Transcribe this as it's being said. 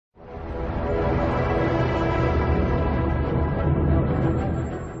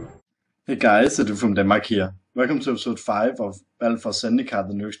Hey guys, it's from Denmark here. Welcome to episode 5 of Battle for Zendikar,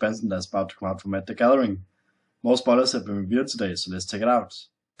 the new expansion that's about to come out from the Gathering. More spoilers have been revealed today, so let's check it out.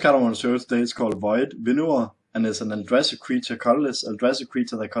 The card I want to show today is called Void Vinua, and it's an Eldrazi creature, colorless Eldrazi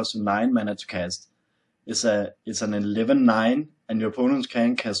creature that costs you 9 mana to cast. It's an 11/9, and your opponents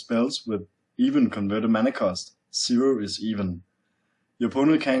can cast spells with even converted mana cost. 0 is even. Your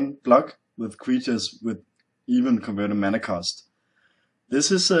opponent can block with creatures with even converted mana cost. This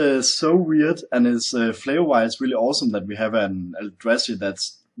is so weird, and it's flavor-wise really awesome that we have an Eldrazi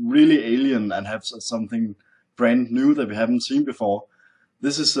that's really alien and have something brand new that we haven't seen before.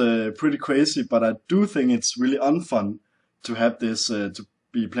 This is pretty crazy, but I do think it's really unfun to have this to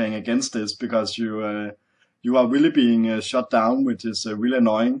be playing against this, because you are really being shut down, which is really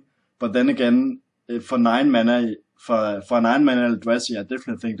annoying. But then again, for 9 mana for a 9 mana Eldrazi, I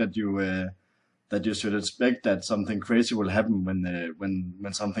definitely think that you should expect that something crazy will happen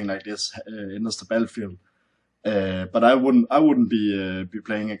when something like this enters the battlefield. But I wouldn't be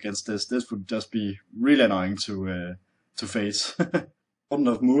playing against this. This would just be really annoying to face. Warden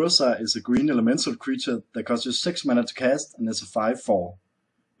of Mursa is a green elemental creature that costs you 6 mana to cast and is a 5/4.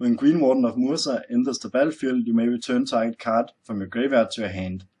 When Green Warden of Mursa enters the battlefield, you may return target card from your graveyard to your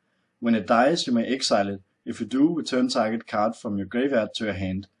hand. When it dies, you may exile it. If you do, return target card from your graveyard to your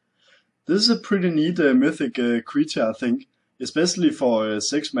hand. This is a pretty neat mythic creature, I think. Especially for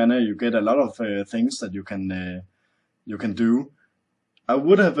 6 mana, you get a lot of things that you can do. I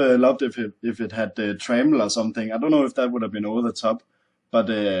would have loved if it had trample or something. I don't know if that would have been over the top, but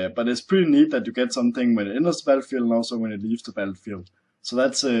it's pretty neat that you get something when it enters the battlefield and also when it leaves the battlefield. So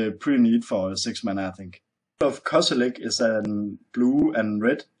that's pretty neat for 6 mana, I think. Of Kozilek is a blue and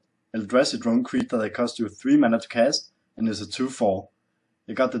red Eldrazi drone creature that costs you 3 mana to cast and is a 2/4.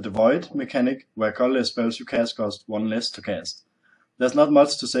 You got the Devoid mechanic, where colorless spells you cast cost 1 less to cast. There's not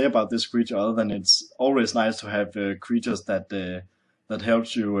much to say about this creature other than it's always nice to have creatures that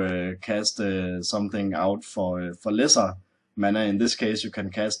helps you cast something out for lesser mana. In this case, you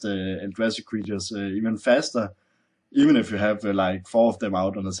can cast Eldrazi creatures even faster, even if you have like 4 of them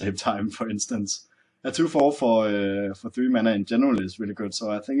out on the same time, for instance. A 2/4 for 3 mana in general is really good,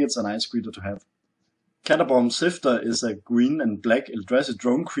 so I think it's a nice creature to have. Catabomb Sifter is a green and black Eldrazi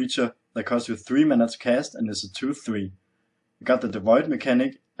drone creature that costs you 3 mana to cast and is a 2/3. You got the Devoid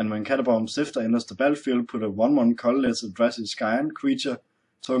mechanic, and when Catabomb Sifter enters the battlefield, put a 1/1 colorless Eldrazi Skyan creature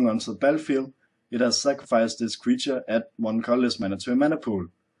token onto the battlefield. It has sacrificed this creature, add 1 colorless mana to your mana pool.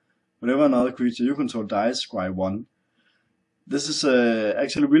 Whenever another creature you control dies, scry 1. This is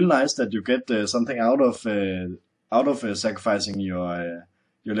actually really nice that you get something out of sacrificing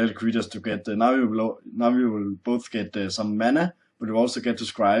your little creatures to get. Now you will both get some mana, but you also get to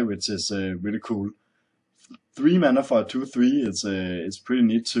scry, which is really cool. 3 mana for a 2/3, it's pretty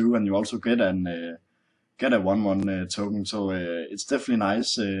neat too, and you also get a 1/1 token, so it's definitely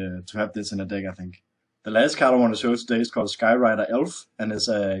nice to have this in a deck, I think. The last card I want to show today is called Skyrider Elf, and it's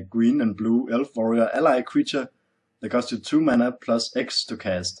a green and blue elf warrior ally creature that costs you 2 mana plus X to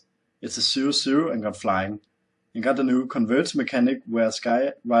cast. It's a 0/0 and got flying. You got the new Converge mechanic, where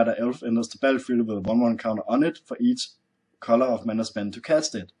Skyrider Elf enters the battlefield with a 1/1 counter on it for each color of mana spent to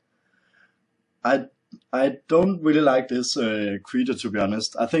cast it. I don't really like this creature, to be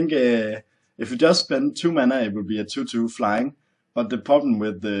honest. I think if you just spend 2 mana, it would be a 2/2 flying. But the problem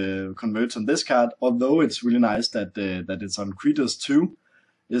with the Converge on this card, although it's really nice that it's on creatures too,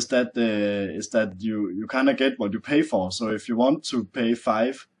 is that you kind of get what you pay for. So if you want to pay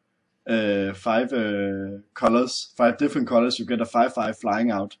 5 colors, 5 different colors, you get a 5/5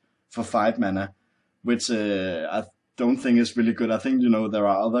 flying out for 5 mana, which I don't think is really good. I think there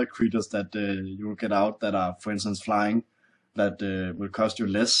are other creatures that you will get out that are, for instance, flying, that will cost you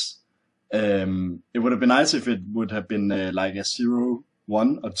less. It would have been nice if it would have been like a 0,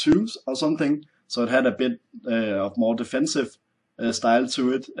 1, or 2 or something, so it had a bit of more defensive style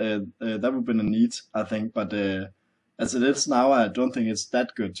to it. That would have been a neat, I think, but as it is now, I don't think it's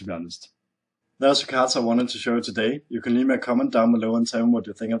that good, to be honest. There's the cards I wanted to show today. You can leave me a comment down below and tell me what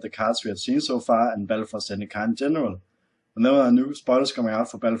you think of the cards we have seen so far and Battle for Zendikar in general. Whenever there are new spoilers coming out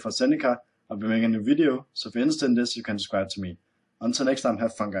for Battle for Zendikar, I'll be making a new video, so if you're interested in this, you can subscribe to me. Until next time,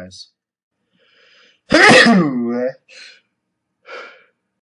 have fun, guys.